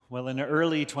Well, in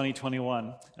early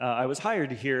 2021, I was hired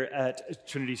here at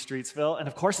Trinity Streetsville, and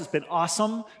of course it's been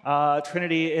awesome.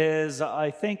 Trinity is,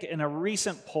 I think, in a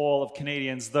recent poll of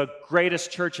Canadians, the greatest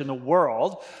church in the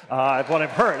world. That's what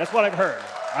I've heard.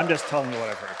 I'm just telling you what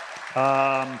I've heard.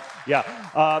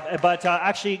 But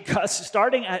actually,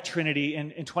 starting at Trinity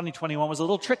in 2021 was a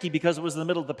little tricky because it was in the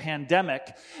middle of the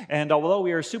pandemic. And although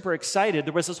we were super excited,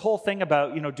 there was this whole thing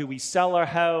about, do we sell our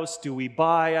house? Do we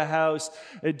buy a house?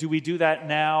 Do we do that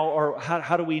now? Or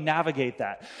how do we navigate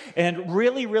that? And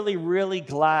really, really, really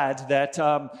glad that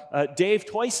Dave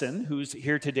Toyson, who's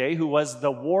here today, who was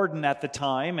the warden at the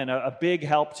time and a big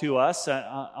help to us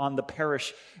on the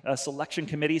parish selection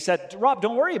committee, said, Rob,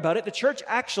 don't worry about it. The church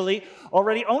actually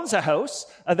already owns a house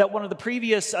that one of the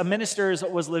previous ministers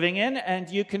was living in, and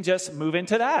you can just move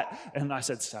into that. And I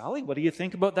said, Sally, what do you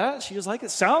think about that? She was like, it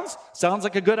sounds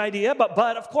like a good idea, but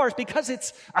of course, because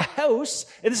it's a house,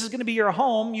 and this is going to be your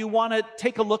home, you want to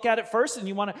take a look at it first, and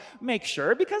you want to make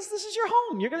sure, because this is your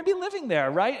home. You're going to be living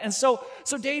there, right? And so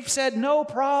Dave said, no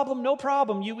problem.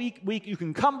 You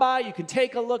can come by, you can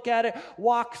take a look at it,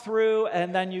 walk through,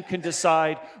 and then you can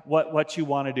decide what you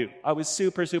want to do. I was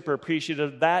super, super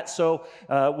appreciative of that. So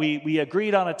we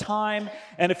agreed on a time.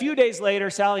 And a few days later,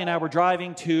 Sally and I were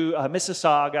driving to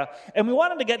Mississauga. And we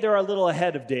wanted to get there a little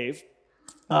ahead of Dave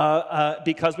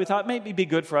because we thought maybe it'd be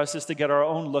good for us just to get our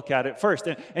own look at it first.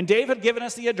 And Dave had given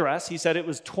us the address. He said it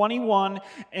was 21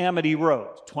 Amity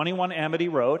Road. 21 Amity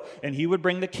Road. And he would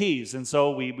bring the keys. And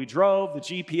so we drove the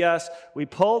GPS. We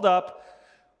pulled up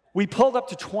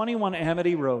to 21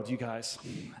 Amity Road, you guys,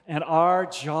 and our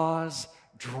jaws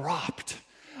dropped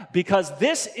because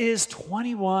this is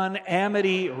 21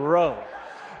 Amity Road.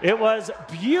 It was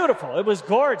beautiful. It was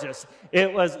gorgeous.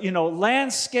 It was,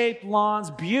 landscaped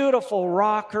lawns, beautiful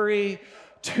rockery,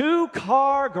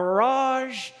 2-car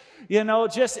garage.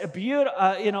 Just beautiful,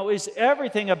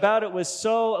 everything about it was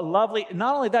so lovely.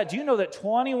 Not only that, do you know that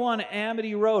 21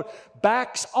 Amity Road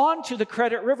backs onto the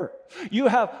Credit River? You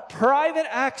have private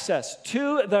access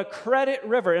to the Credit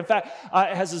River. In fact,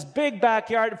 it has this big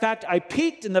backyard. In fact, I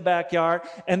peeked in the backyard,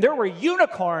 and there were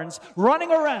unicorns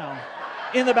running around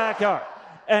in the backyard.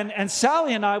 And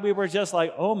Sally and I, we were just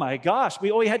like, oh my gosh.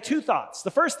 We had two thoughts.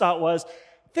 The first thought was,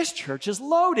 this church is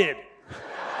loaded.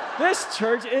 This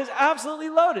church is absolutely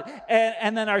loaded.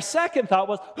 And then our second thought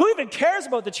was, who even cares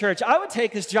about the church? I would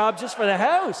take this job just for the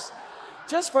house.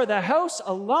 Just for the house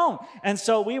alone. And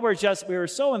so we were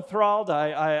so enthralled.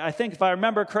 I think if I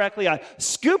remember correctly, I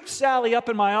scooped Sally up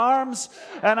in my arms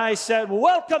and I said,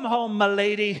 welcome home, my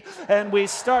lady. And we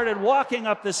started walking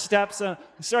up the steps and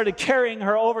started carrying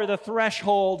her over the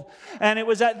threshold. And it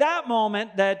was at that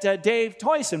moment that Dave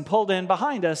Toyson pulled in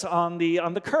behind us on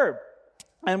the curb.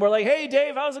 And we're like, hey,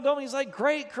 Dave, how's it going? He's like,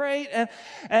 great.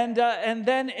 And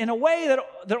then in a way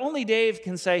that only Dave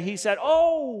can say, he said,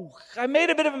 oh, I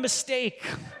made a bit of a mistake.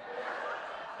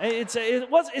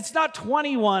 It's not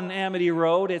 21 Amity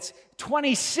Road. It's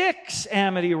 26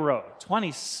 Amity Road.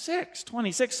 26.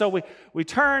 So we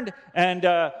turned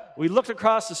and we looked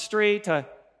across the street. I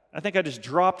think I just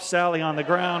dropped Sally on the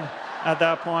ground at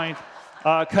that point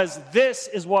because this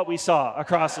is what we saw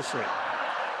across the street.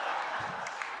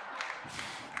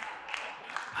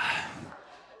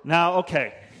 Now,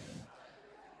 okay,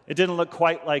 it didn't look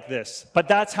quite like this, but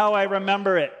that's how I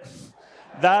remember it.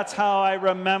 That's how I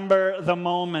remember the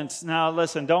moment. Now,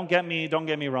 listen, don't get me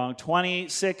wrong.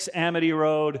 26 Amity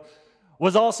Road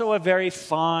was also a very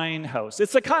fine house.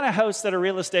 It's the kind of house that a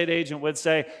real estate agent would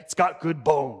say, it's got good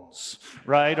bones,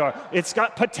 right? Or it's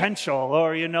got potential,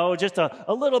 or, just a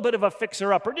little bit of a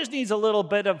fixer-up, or just needs a little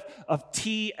bit of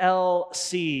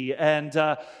TLC. And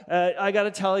I got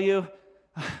to tell you,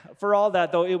 for all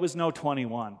that, though, it was no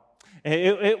 21.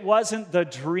 It wasn't the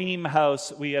dream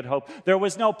house we had hoped. There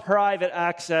was no private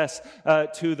access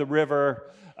to the river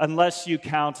unless you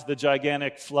count the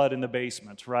gigantic flood in the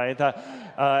basement, right?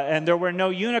 And there were no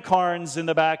unicorns in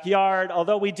the backyard,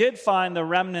 although we did find the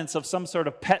remnants of some sort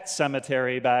of pet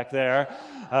cemetery back there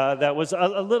that was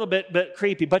a little bit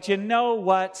creepy. But you know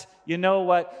what?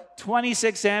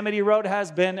 26 Amity Road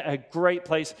has been a great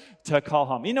place to call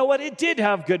home. You know what? It did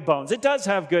have good bones. It does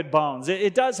have good bones.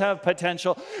 It does have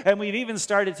potential. And we've even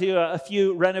started to a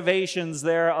few renovations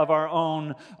there of our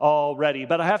own already.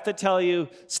 But I have to tell you,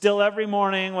 still every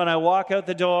morning when I walk out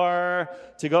the door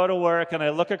to go to work and I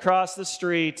look across the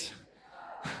street,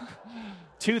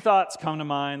 two thoughts come to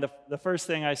mind. The first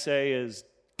thing I say is,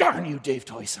 darn you, Dave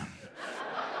Toyson.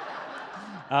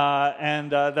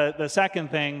 And the second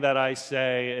thing that I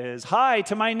say is, hi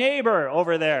to my neighbor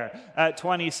over there at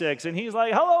 26. And he's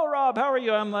like, hello, Rob, how are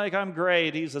you? I'm like, I'm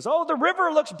great. He says, oh, the river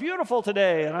looks beautiful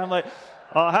today. And I'm like,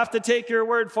 I'll have to take your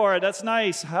word for it. That's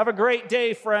nice. Have a great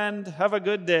day, friend. Have a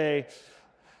good day.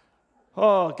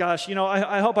 Oh, gosh,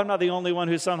 I hope I'm not the only one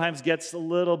who sometimes gets a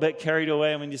little bit carried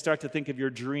away when you start to think of your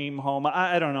dream home.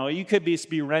 I don't know. You could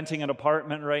be renting an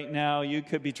apartment right now. You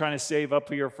could be trying to save up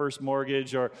for your first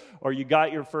mortgage, or you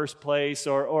got your first place,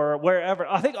 or wherever.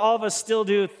 I think all of us still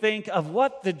do think of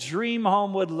what the dream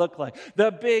home would look like.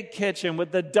 The big kitchen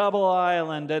with the double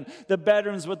island, and the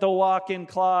bedrooms with the walk-in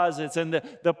closets, and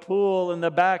the pool in the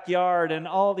backyard, and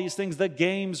all these things, the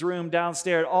games room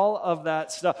downstairs, all of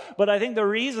that stuff. But I think the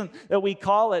reason that we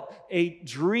call it a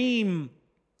dream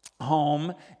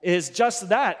home is just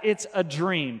that. It's a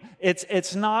dream.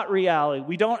 It's not reality.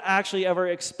 We don't actually ever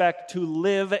expect to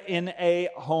live in a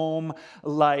home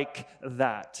like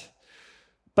that.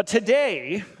 But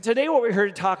today what we're here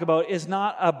to talk about is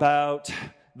not about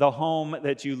the home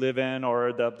that you live in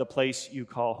or the place you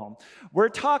call home. We're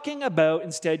talking about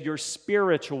instead your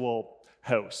spiritual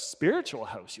house. Spiritual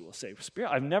house, you will say.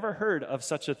 I've never heard of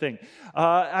such a thing.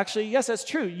 Actually, yes, that's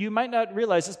true. You might not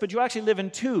realize this, but you actually live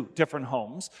in two different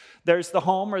homes. There's the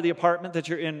home or the apartment that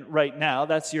you're in right now.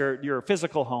 That's your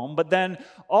physical home. But then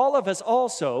all of us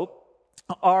also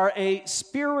are a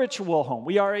spiritual home.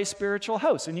 We are a spiritual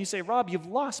house. And you say, Rob, you've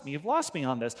lost me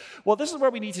on this. Well, this is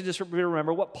where we need to just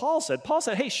remember what Paul said. Paul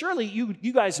said, hey, surely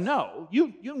you guys know,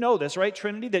 you know this, right,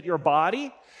 Trinity, that your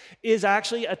body is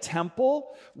actually a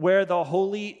temple where the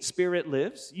Holy Spirit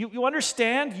lives. You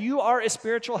understand you are a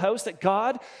spiritual house, that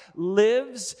God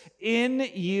lives in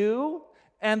you.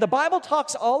 And the Bible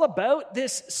talks all about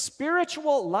this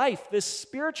spiritual life, this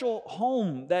spiritual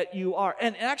home that you are.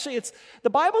 And actually, the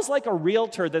Bible's like a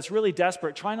realtor that's really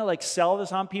desperate, trying to sell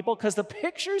this on people, because the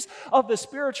pictures of the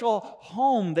spiritual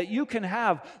home that you can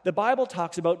have, the Bible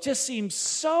talks about, just seems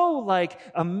so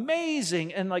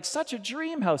amazing and such a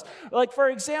dream house. For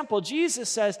example, Jesus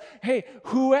says, hey,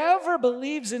 whoever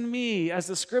believes in me, as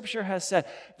the scripture has said,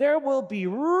 there will be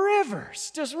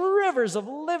rivers, just rivers of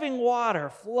living water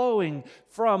flowing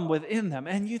from within them.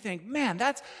 And you think, man,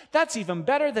 that's even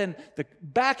better than the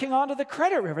backing onto the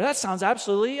credit river. That sounds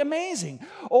absolutely amazing.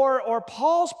 Or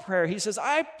Paul's prayer, he says,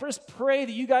 I just pray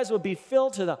that you guys would be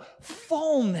filled to the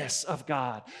fullness of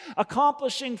God,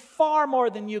 accomplishing far more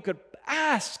than you could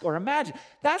ask or imagine.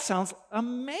 That sounds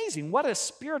amazing. What a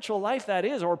spiritual life that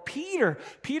is. Or Peter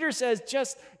says,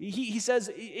 he says,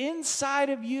 inside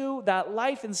of you, that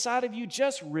life inside of you,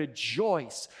 just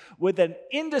rejoice with an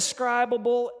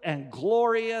indescribable and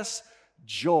glorious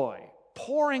joy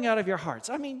pouring out of your hearts.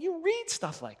 I mean, you read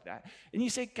stuff like that and you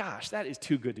say, gosh, that is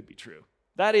too good to be true.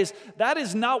 That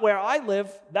is not where I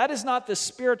live. That is not the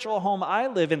spiritual home I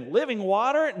live in. Living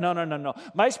water? No.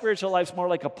 My spiritual life's more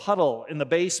like a puddle in the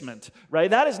basement, right?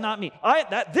 That is not me.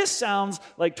 This sounds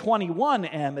like 21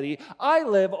 Amity. I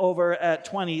live over at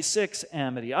 26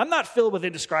 Amity. I'm not filled with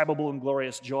indescribable and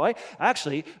glorious joy.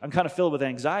 Actually, I'm kind of filled with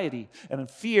anxiety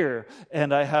and fear,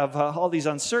 and I have all these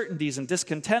uncertainties and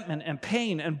discontentment and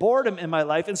pain and boredom in my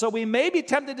life. And so we may be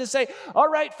tempted to say, all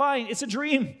right, fine, it's a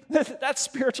dream. That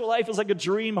spiritual life is like a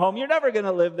dream home. You're never going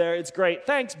to live there. It's great.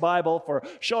 Thanks, Bible, for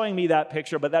showing me that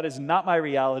picture, but that is not my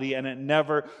reality, and it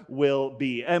never will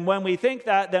be. And when we think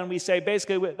that, then we say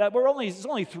basically that there's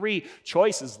only three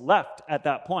choices left at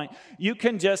that point. You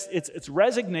can it's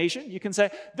resignation. You can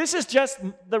say, this is just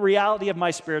the reality of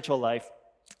my spiritual life.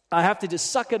 I have to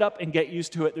just suck it up and get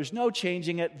used to it. There's no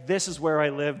changing it. This is where I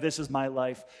live. This is my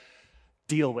life.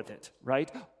 Deal with it,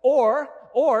 right?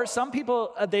 Or some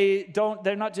people, they don't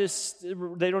just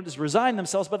resign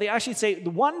themselves, but they actually say,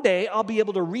 one day I'll be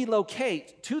able to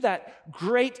relocate to that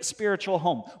great spiritual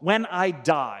home when I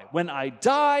die. When I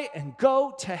die and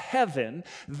go to heaven,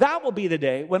 that will be the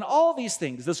day when all these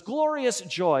things, this glorious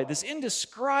joy, this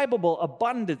indescribable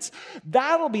abundance,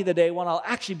 that'll be the day when I'll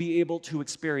actually be able to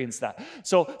experience that.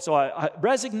 So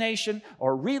resignation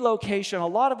or relocation, a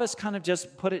lot of us kind of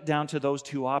just put it down to those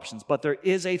two options, but there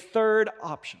is a third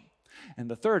option. And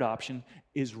the third option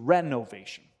is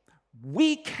renovation.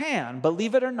 We can,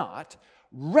 believe it or not,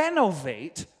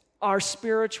 renovate our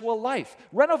spiritual life.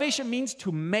 Renovation means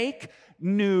to make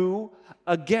new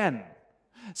again.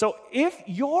 So if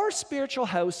your spiritual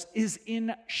house is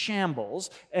in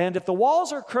shambles, and if the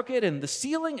walls are crooked and the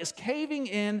ceiling is caving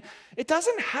in, it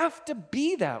doesn't have to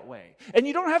be that way. And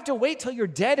you don't have to wait till you're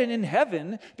dead and in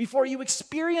heaven before you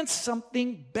experience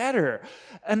something better.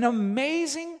 An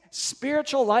amazing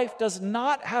spiritual life does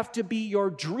not have to be your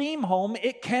dream home.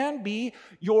 It can be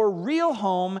your real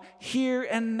home here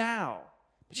and now.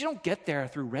 But you don't get there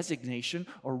through resignation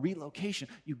or relocation.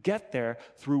 You get there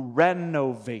through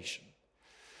renovation.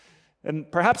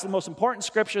 And perhaps the most important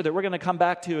scripture that we're going to come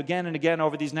back to again and again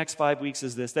over these next 5 weeks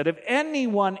is this, that if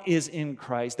anyone is in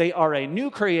Christ, they are a new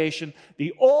creation.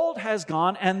 The old has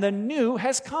gone and the new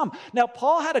has come. Now,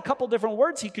 Paul had a couple different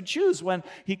words he could choose when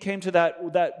he came to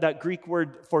that Greek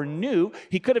word for new.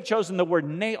 He could have chosen the word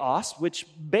neos, which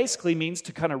basically means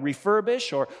to kind of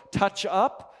refurbish or touch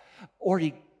up, or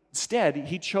instead,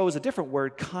 he chose a different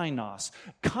word, kainos.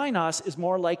 Kainos is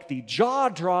more like the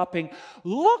jaw-dropping,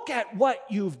 look at what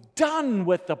you've done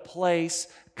with the place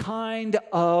kind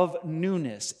of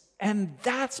newness. And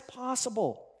that's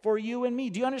possible for you and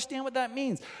me. Do you understand what that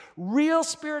means? Real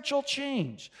spiritual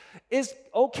change is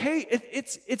okay.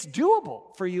 It's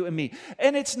doable for you and me.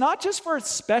 And it's not just for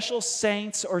special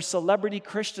saints or celebrity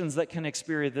Christians that can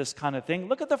experience this kind of thing.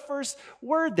 Look at the first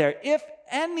word there. If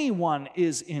anyone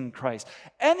is in Christ,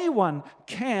 anyone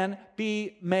can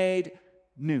be made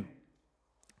new.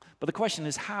 But the question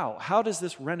is how? How does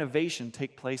this renovation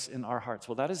take place in our hearts?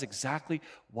 Well, that is exactly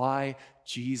why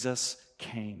Jesus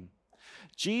came.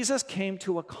 Jesus came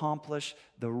to accomplish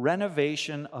the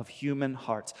renovation of human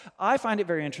hearts. I find it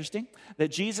very interesting that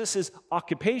Jesus'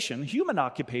 occupation, human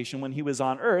occupation when he was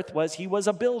on earth, he was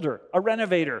a builder, a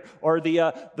renovator, or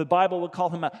the Bible would call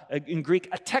him, in Greek,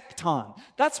 a tekton.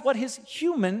 That's what his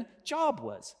human job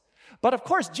was. But of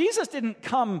course, Jesus didn't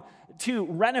come to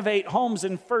renovate homes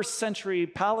in first century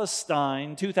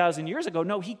Palestine 2,000 years ago.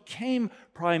 No, he came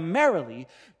primarily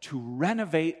to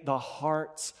renovate the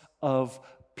hearts of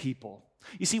people.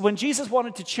 You see, when Jesus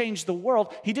wanted to change the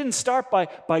world, he didn't start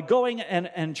by going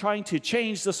and trying to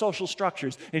change the social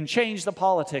structures and change the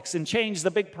politics and change the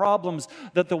big problems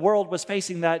that the world was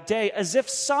facing that day, as if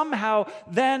somehow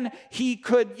then he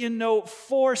could,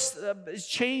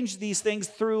 change these things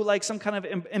through like some kind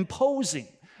of imposing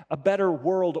a better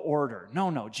world order.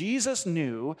 No. Jesus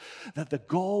knew that the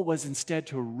goal was instead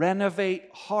to renovate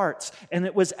hearts. And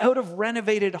it was out of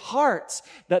renovated hearts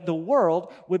that the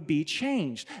world would be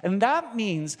changed. And that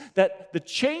means that the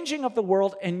changing of the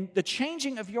world and the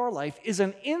changing of your life is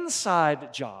an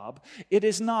inside job. It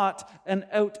is not an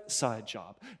outside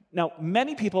job. Now,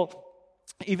 many people,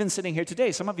 even sitting here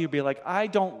today, some of you will be like, I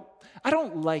don't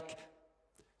like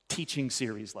teaching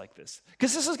series like this,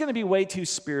 because this is going to be way too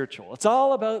spiritual. It's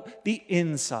all about the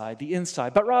inside.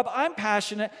 But Rob, I'm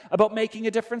passionate about making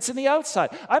a difference in the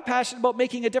outside. I'm passionate about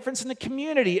making a difference in the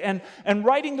community and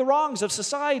righting the wrongs of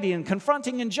society and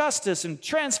confronting injustice and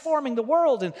transforming the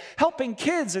world and helping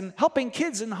kids in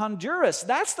Honduras.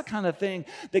 That's the kind of thing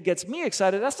that gets me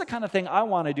excited. That's the kind of thing I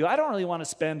want to do. I don't really want to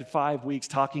spend 5 weeks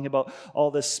talking about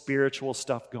all this spiritual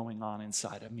stuff going on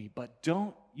inside of me. But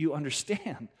don't you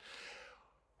understand?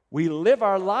 We live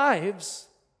our lives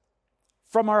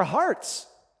from our hearts.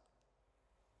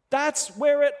 That's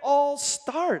where it all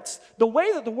starts. The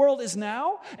way that the world is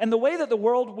now and the way that the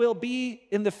world will be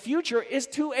in the future is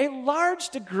to a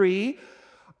large degree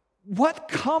what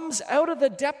comes out of the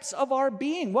depths of our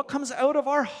being, what comes out of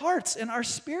our hearts and our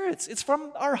spirits. It's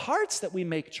from our hearts that we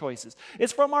make choices.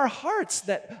 It's from our hearts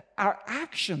that our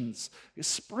actions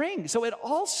spring. So it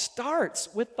all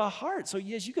starts with the heart. So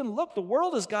as you can look, the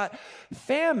world has got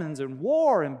famines and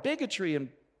war and bigotry and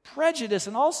prejudice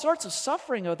and all sorts of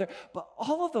suffering out there. But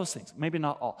all of those things, maybe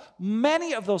not all,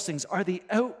 many of those things are the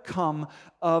outcome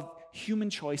of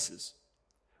human choices,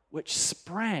 which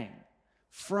sprang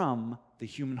from the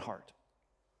human heart.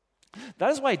 That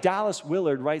is why Dallas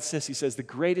Willard writes this. He says, the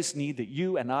greatest need that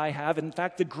you and I have, in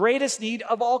fact, the greatest need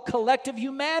of all collective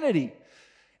humanity,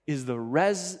 is the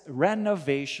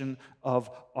renovation of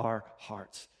our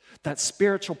hearts. That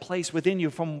spiritual place within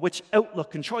you from which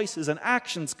outlook and choices and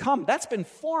actions come. That's been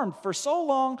formed for so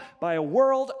long by a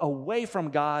world away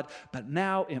from God, but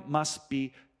now it must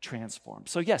be transformed.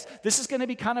 So yes, this is going to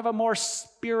be kind of a more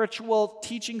spiritual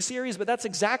teaching series, but that's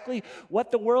exactly what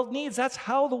the world needs. That's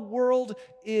how the world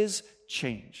is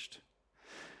changed.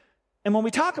 And when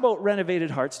we talk about renovated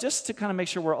hearts, just to kind of make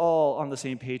sure we're all on the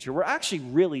same page here, we're actually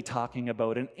really talking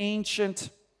about an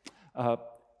ancient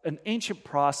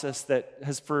process that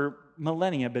has for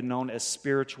millennia been known as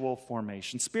spiritual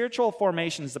formation. Spiritual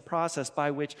formation is the process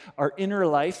by which our inner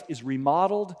life is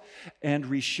remodeled and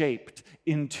reshaped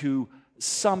into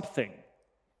something.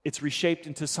 It's reshaped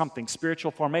into something,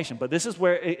 spiritual formation. But this is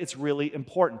where it's really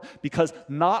important, because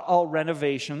not all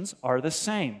renovations are the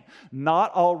same.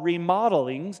 Not all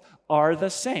remodelings are the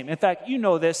same. In fact, you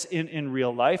know this in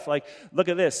real life. Like, look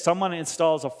at this. Someone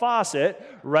installs a faucet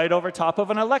right over top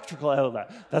of an electrical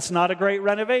outlet. That's not a great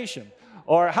renovation.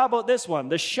 Or how about this one?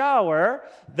 The shower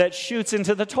that shoots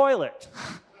into the toilet.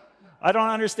 I don't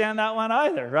understand that one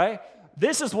either, right?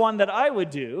 This is one that I would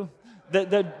do.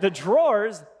 The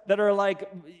drawers that are like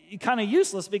kind of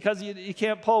useless because you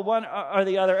can't pull one or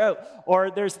the other out.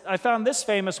 Or I found this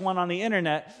famous one on the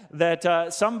internet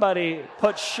that somebody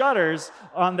put shutters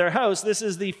on their house. This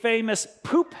is the famous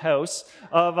poop house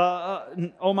of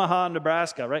Omaha,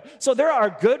 Nebraska, right? So there are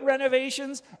good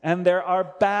renovations and there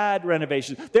are bad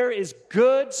renovations. There is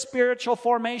good spiritual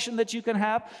formation that you can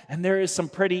have, and there is some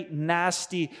pretty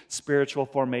nasty spiritual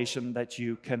formation that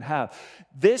you can have.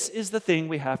 This is the thing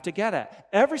we have to get at.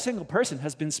 Every single person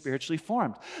has been spiritually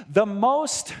formed. The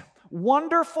most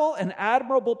wonderful and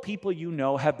admirable people you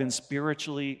know have been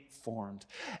spiritually formed.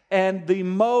 And the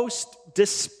most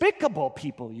despicable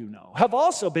people you know have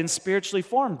also been spiritually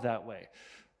formed that way.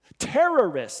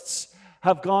 Terrorists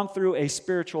have gone through a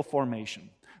spiritual formation,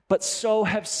 but so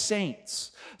have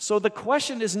saints. So the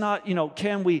question is not,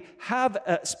 can we have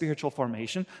a spiritual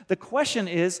formation? The question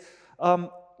is,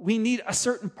 we need a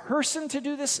certain person to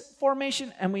do this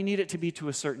formation, and we need it to be to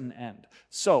a certain end.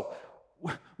 So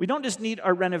we don't just need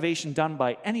our renovation done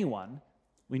by anyone.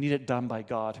 We need it done by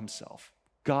God himself.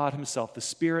 God himself, the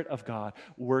Spirit of God,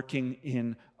 working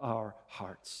in our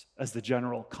hearts as the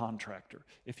general contractor,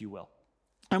 if you will.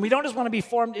 And we don't just want to be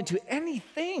formed into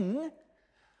anything.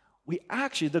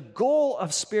 The goal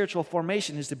of spiritual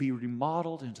formation is to be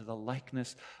remodeled into the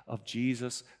likeness of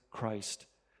Jesus Christ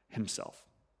himself.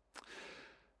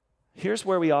 Here's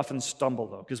where we often stumble,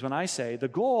 though, because when I say the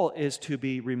goal is to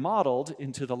be remodeled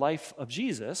into the life of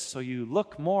Jesus, so you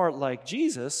look more like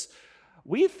Jesus,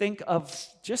 we think of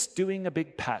just doing a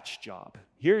big patch job.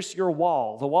 Here's your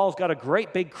wall. The wall's got a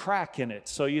great big crack in it,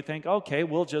 so you think, okay,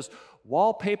 we'll just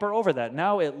wallpaper over that.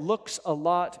 Now it looks a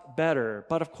lot better.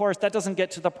 But of course, that doesn't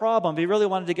get to the problem. If you really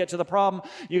wanted to get to the problem,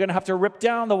 you're going to have to rip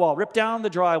down the wall, rip down the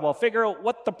drywall, figure out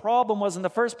what the problem was in the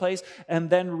first place, and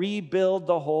then rebuild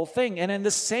the whole thing. And in the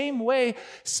same way,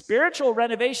 spiritual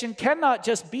renovation cannot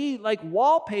just be like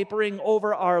wallpapering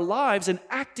over our lives and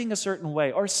acting a certain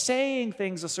way, or saying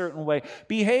things a certain way,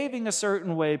 behaving a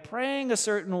certain way, praying a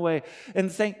certain way,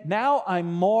 and think, now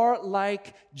I'm more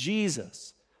like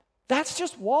Jesus. That's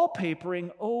just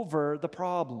wallpapering over the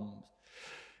problems.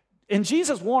 And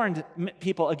Jesus warned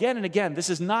people again and again, this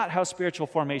is not how spiritual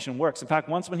formation works. In fact,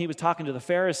 once when he was talking to the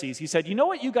Pharisees, he said, you know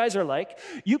what you guys are like?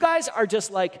 You guys are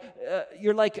just like,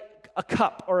 you're like a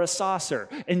cup or a saucer,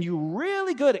 and you're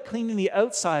really good at cleaning the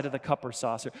outside of the cup or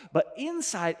saucer, but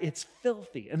inside it's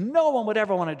filthy, and no one would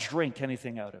ever want to drink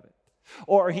anything out of it.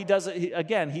 Or he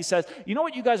says, you know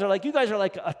what you guys are like? You guys are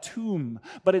like a tomb,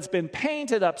 but it's been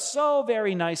painted up so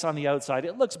very nice on the outside.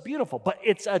 It looks beautiful, but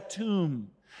it's a tomb.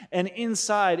 And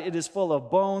inside it is full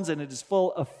of bones and it is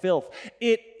full of filth.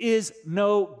 It is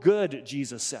no good,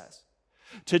 Jesus says,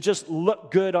 to just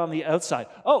look good on the outside.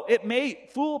 Oh, it may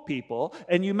fool people,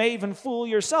 and you may even fool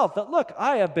yourself that, look,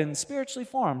 I have been spiritually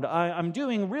formed. I'm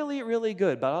doing really, really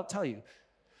good. But I'll tell you,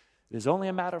 it is only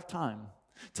a matter of time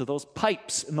till those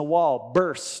pipes in the wall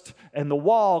burst and the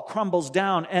wall crumbles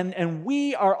down, and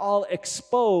we are all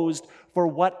exposed for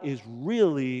what is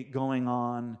really going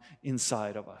on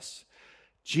inside of us.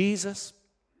 Jesus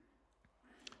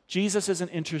isn't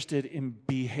interested in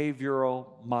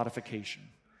behavioral modification.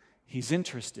 He's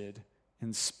interested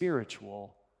in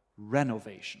spiritual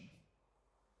renovation.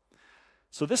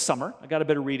 So this summer, I got a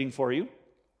bit of reading for you.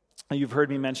 You've heard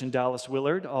me mention Dallas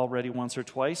Willard already once or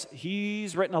twice.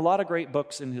 He's written a lot of great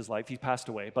books in his life. He passed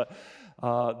away, but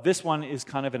this one is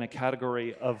kind of in a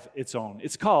category of its own.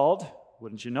 It's called,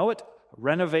 wouldn't you know it,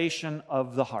 Renovation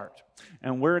of the Heart.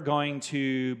 And we're going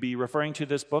to be referring to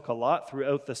this book a lot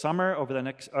throughout the summer,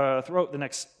 throughout the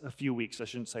next few weeks. I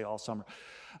shouldn't say all summer.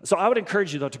 So I would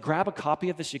encourage you, though, to grab a copy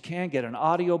of this. You can get an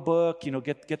audio book,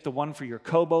 get the one for your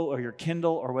Kobo or your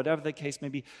Kindle or whatever the case may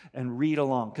be, and read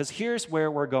along. Because here's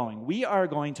where we're going. We are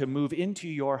going to move into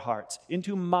your hearts,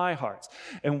 into my hearts,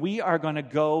 and we are going to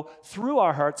go through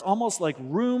our hearts almost like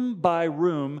room by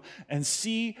room and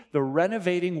see the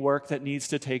renovating work that needs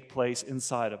to take place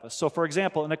inside of us. So, for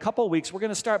example, in a couple of weeks, we're going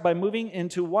to start by moving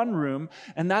into one room,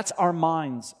 and that's our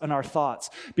minds and our thoughts.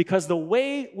 Because the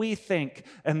way we think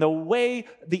and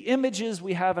the images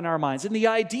we have in our minds and the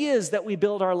ideas that we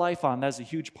build our life on, that's a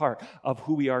huge part of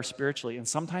who we are spiritually. And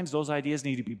sometimes those ideas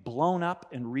need to be blown up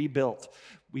and rebuilt.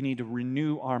 We need to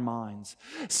renew our minds.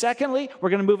 Secondly,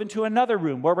 we're going to move into another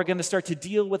room where we're going to start to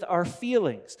deal with our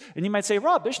feelings. And you might say,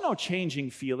 Rob, there's no changing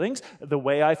feelings. The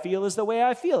way I feel is the way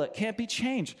I feel. It can't be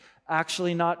changed.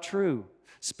 Actually, not true.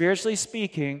 Spiritually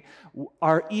speaking,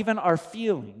 even our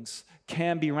feelings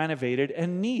can be renovated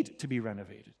and need to be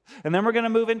renovated. And then we're going to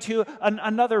move into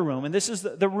another room, and this is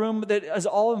the room that is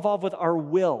all involved with our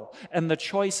will and the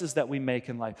choices that we make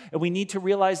in life. And we need to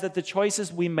realize that the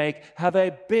choices we make have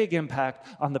a big impact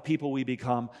on the people we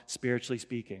become, spiritually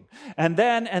speaking. And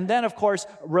then, of course,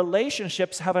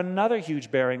 relationships have another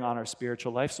huge bearing on our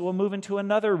spiritual life. So we'll move into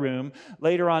another room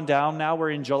later on down. Now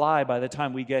we're in July by the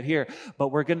time we get here, but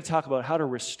we're going to talk about how to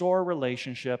restore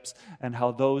relationships and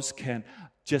how those can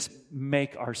just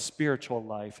make our spiritual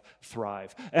life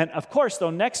thrive. And of course,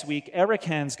 though, next week, Eric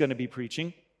Hand's going to be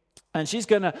preaching, and she's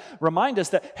going to remind us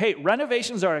that, hey,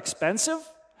 renovations are expensive.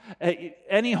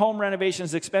 Any home renovation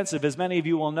is expensive, as many of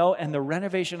you will know, and the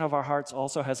renovation of our hearts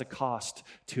also has a cost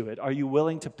to it. Are you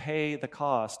willing to pay the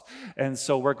cost? And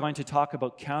so we're going to talk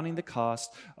about counting the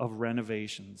cost of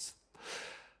renovations.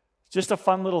 Just a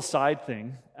fun little side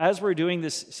thing. As we're doing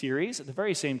this series, at the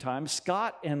very same time,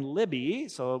 Scott and Libby,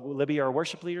 so Libby, our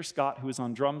worship leader, Scott, who is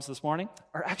on drums this morning,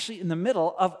 are actually in the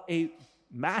middle of a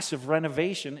massive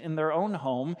renovation in their own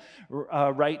home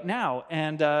right now.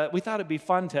 And we thought it'd be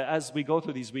fun to, as we go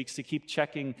through these weeks, to keep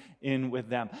checking in with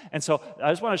them. And so I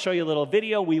just want to show you a little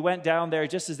video. We went down there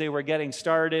just as they were getting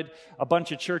started. A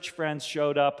bunch of church friends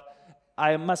showed up.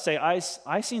 I must say, I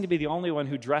seem to be the only one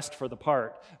who dressed for the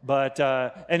part. But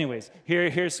anyways,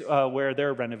 here's where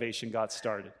their renovation got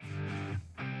started.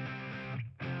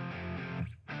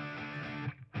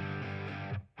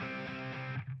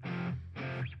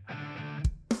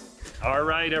 All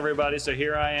right, everybody, so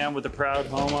here I am with the proud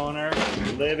homeowner,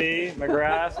 Libby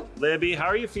McGrath. Libby, how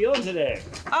are you feeling today?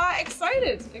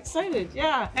 Excited,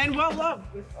 yeah. And well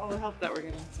loved with all the help that we're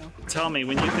getting. So. Tell me,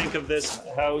 when you think of this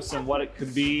house and what it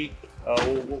could be,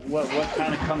 what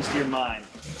kind of comes to your mind?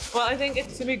 Well, I think it's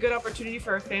going to be a good opportunity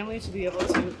for our family to be able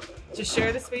to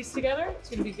share the space together. It's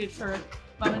going to be good for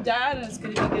Mom and Dad, and it's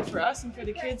going to be good for us and for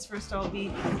the kids for us to all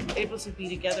be able to be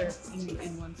together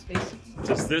in one space.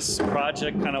 Does this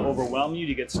project kind of overwhelm you?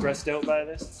 Do you get stressed out by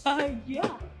this? Yeah.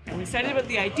 I'm excited about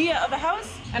the idea of the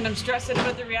house, and I'm stressed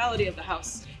about the reality of the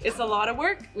house. It's a lot of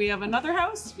work. We have another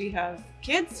house. We have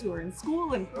kids who are in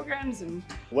school and programs. And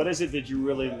what is it that you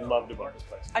really loved about this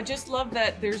place? I just love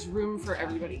that there's room for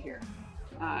everybody here,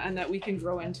 and that we can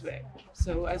grow into it.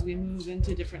 So as we move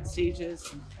into different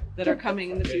stages that are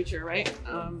coming in the future, right,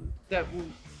 that we'll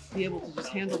be able to just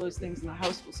handle those things, and the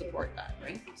house will support that,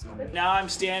 right? So. Now I'm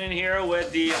standing here with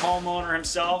the homeowner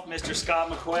himself, Mr. Scott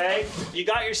McQuay. You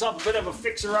got yourself a bit of a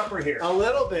fixer-upper here. A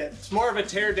little bit. It's more of a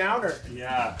tear-downer.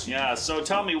 Yeah. So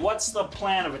tell me, what's the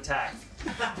plan of attack?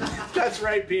 That's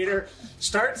right, Peter.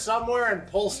 Start somewhere and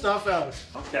pull stuff out.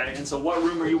 Okay, and so what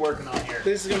room are you working on here?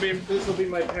 This will be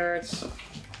my parents'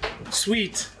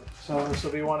 suite. So this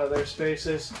will be one of their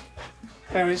spaces.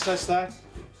 Anyways, that's that.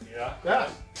 Yeah.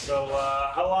 So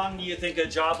how long do you think a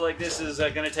job like this is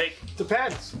going to take?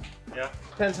 Depends. Yeah.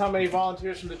 Depends how many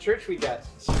volunteers from the church we get.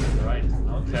 Right.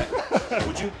 Okay.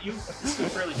 Would you? This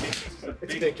is fairly big.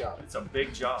 It's a big job. It's a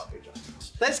big job.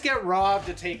 Let's get Rob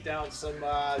to take down some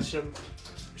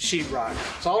sheetrock.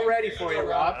 It's all ready for you,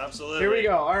 Rob. Absolutely. Here we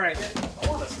go. All right. I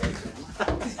want a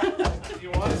sledgehammer.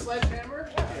 You want a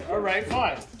sledgehammer? All right,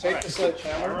 fine. Take the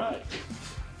sledgehammer. All right.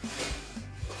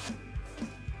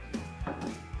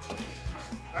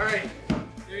 All right.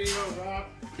 There you go, Rob.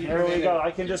 There we go.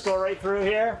 I can just go right through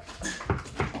here.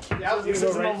 Yeah, This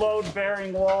isn't a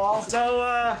load-bearing wall.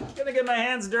 So, gonna get my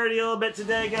hands dirty a little bit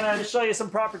today. Gonna show you some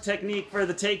proper technique for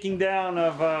the taking down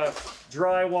of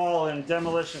drywall and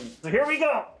demolition. So here we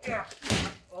go. Yeah.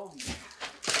 Oh.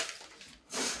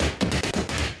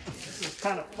 This is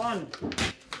kind of fun.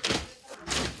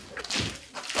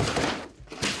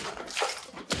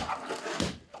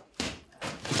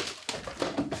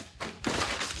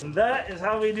 And that is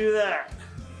how we do that.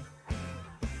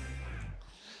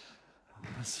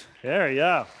 There you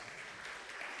go.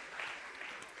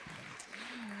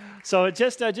 So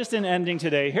just in ending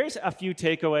today, here's a few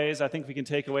takeaways I think we can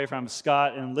take away from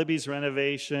Scott and Libby's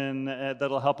renovation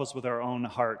that'll help us with our own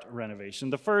heart renovation.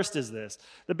 The first is this.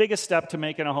 The biggest step to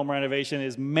making a home renovation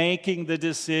is making the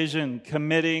decision,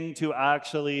 committing to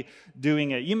actually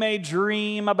doing it. You may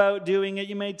dream about doing it.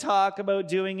 You may talk about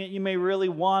doing it. You may really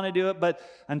want to do it. But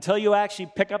until you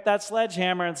actually pick up that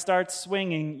sledgehammer and start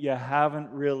swinging, you haven't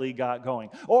really got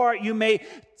going. Or you may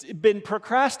have been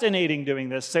procrastinating doing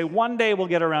this. Say, one day we'll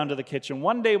get around to the kitchen.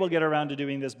 One day we'll get around to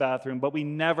doing this bathroom, but we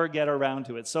never get around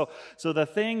to it. So the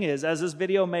thing is, as this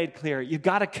video made clear, you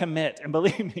got to commit. And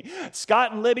believe me,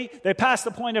 Scott and Libby, they passed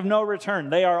the point of no return.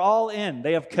 They are all in.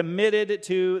 They have committed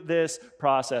to this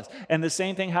process. And the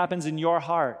same thing happens in your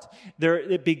heart.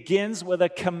 It begins with a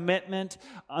commitment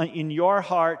in your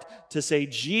heart to say,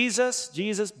 Jesus,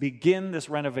 begin this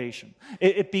renovation.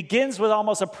 It begins with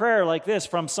almost a prayer like this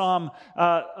from Psalm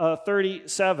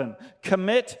 37.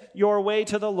 Commit your way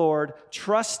to the Lord,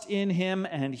 trust in him,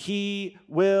 and he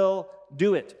will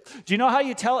do it. Do you know how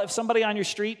you tell if somebody on your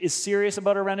street is serious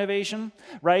about a renovation?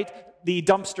 Right? The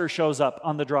dumpster shows up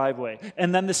on the driveway,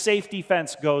 and then the safety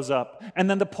fence goes up, and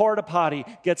then the porta potty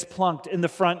gets plunked in the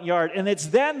front yard, and it's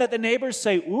then that the neighbors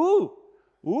say, ooh,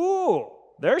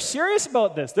 they're serious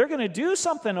about this. They're going to do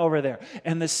something over there.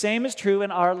 And the same is true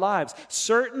in our lives.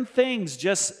 Certain things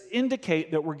just indicate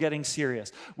that we're getting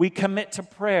serious. We commit to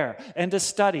prayer and to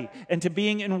study and to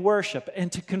being in worship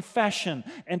and to confession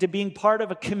and to being part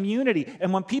of a community.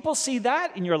 And when people see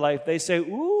that in your life, they say,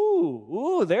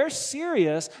 ooh, they're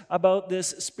serious about this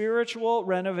spiritual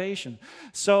renovation.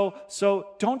 So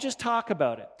don't just talk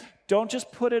about it. Don't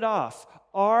just put it off.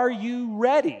 Are you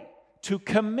ready to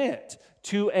commit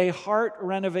to a heart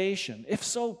renovation? If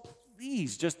so,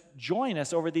 please just join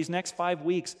us over these next 5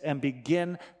 weeks and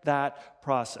begin that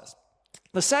process.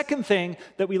 The second thing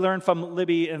that we learned from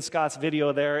Libby and Scott's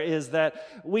video there is that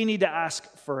we need to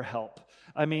ask for help.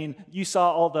 I mean, you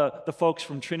saw all the folks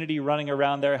from Trinity running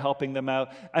around there helping them out.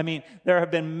 I mean, there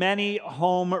have been many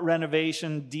home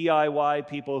renovation DIY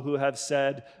people who have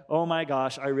said, oh my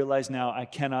gosh, I realize now I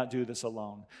cannot do this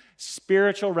alone.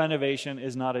 Spiritual renovation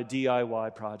is not a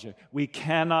DIY project. We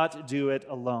cannot do it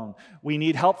alone. We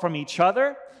need help from each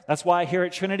other. That's why here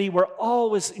at Trinity, we're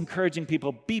always encouraging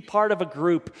people, be part of a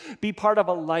group, be part of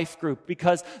a life group,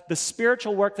 because the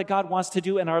spiritual work that God wants to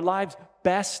do in our lives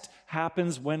best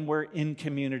happens when we're in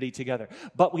community together.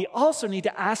 But we also need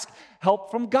to ask help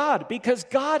from God, because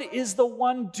God is the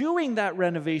one doing that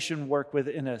renovation work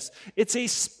within us. It's a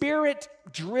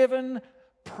spirit-driven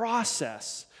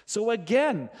process. So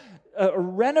again, a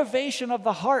renovation of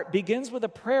the heart begins with a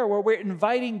prayer where we're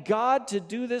inviting God to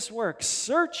do this work.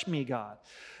 Search me, God.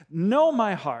 Know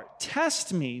my heart.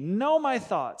 Test me. Know my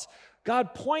thoughts.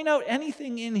 God, point out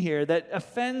anything in here that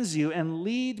offends you and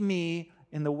lead me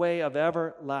in the way of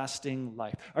everlasting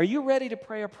life. Are you ready to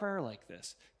pray a prayer like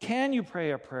this? Can you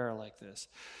pray a prayer like this?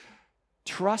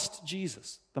 Trust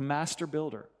Jesus, the master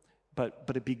builder. But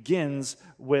it begins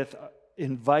with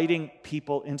inviting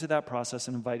people into that process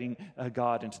and inviting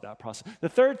God into that process. The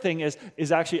third thing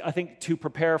is actually, I think, to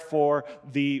prepare for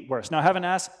the worst. Now, I haven't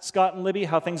asked Scott and Libby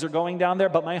how things are going down there,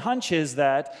 but my hunch is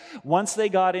that once they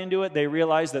got into it, they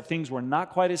realized that things were not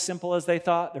quite as simple as they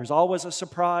thought. There's always a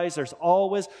surprise. There's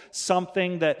always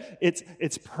something that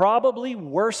it's probably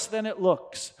worse than it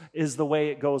looks, is the way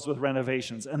it goes with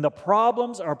renovations. And the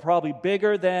problems are probably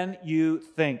bigger than you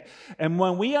think. And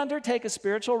when we undertake a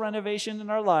spiritual renovation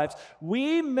in our lives,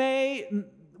 we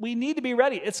need to be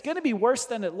ready. It's going to be worse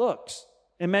than it looks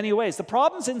in many ways. The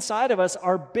problems inside of us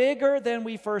are bigger than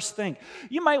we first think.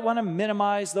 You might want to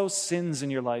minimize those sins in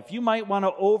your life. You might want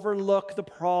to overlook the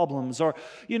problems, or,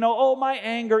 my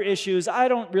anger issues, I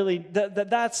don't really,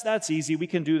 that's easy. We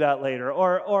can do that later.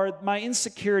 Or my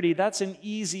insecurity, that's an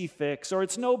easy fix. Or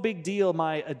it's no big deal,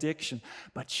 my addiction.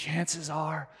 But chances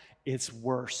are it's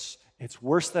worse. It's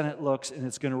worse than it looks, and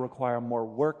it's going to require more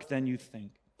work than you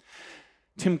think.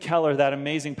 Tim Keller, that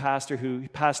amazing pastor who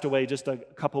passed away just a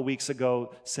couple weeks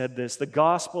ago, said this: the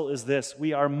gospel is this: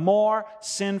 we are more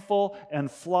sinful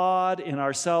and flawed in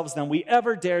ourselves than we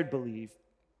ever dared believe.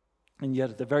 And yet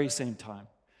at the very same time,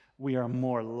 we are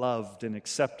more loved and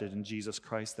accepted in Jesus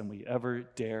Christ than we ever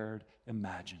dared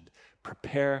imagine.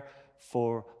 Prepare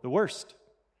for the worst.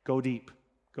 Go deep.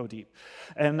 Go deep.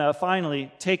 And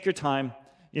finally, take your time.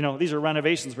 These are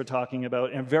renovations we're talking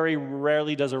about, and very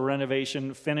rarely does a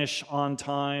renovation finish on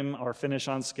time or finish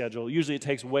on schedule. Usually it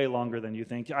takes way longer than you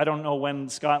think. I don't know when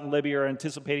Scott and Libby are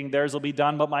anticipating theirs will be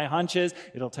done, but my hunch is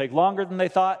it'll take longer than they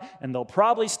thought, and they'll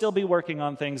probably still be working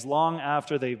on things long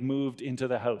after they've moved into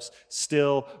the house,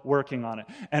 still working on it.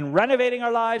 And renovating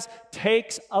our lives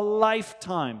takes a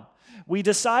lifetime. We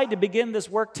decide to begin this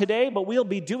work today, but we'll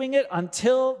be doing it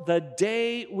until the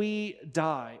day we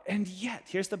die. And yet,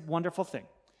 here's the wonderful thing.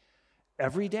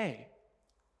 Every day,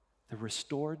 the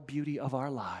restored beauty of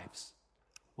our lives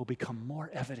will become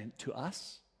more evident to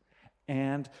us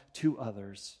and to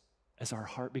others as our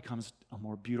heart becomes a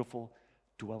more beautiful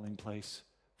dwelling place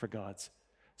for God's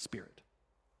Spirit.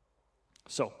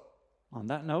 So, on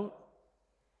that note,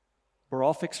 we're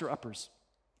all fixer-uppers.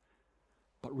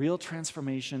 But But real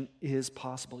transformation is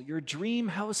possible. Your dream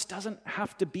house doesn't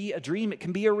have to be a dream. It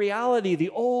can be a reality. The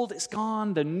old is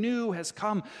gone. The new has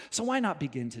come. So why not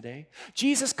begin today?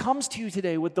 Jesus comes to you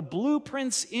today with the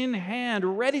blueprints in hand,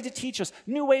 ready to teach us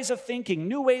new ways of thinking,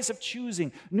 new ways of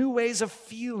choosing, new ways of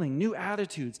feeling, new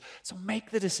attitudes. So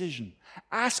make the decision.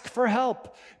 Ask for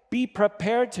help. Be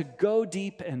prepared to go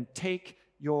deep and take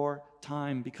your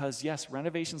time. Because yes,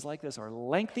 renovations like this are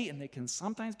lengthy and they can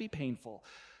sometimes be painful.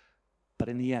 But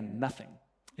in the end, nothing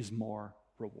is more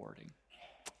rewarding.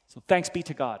 So thanks be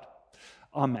to God.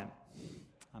 Amen.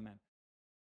 Amen.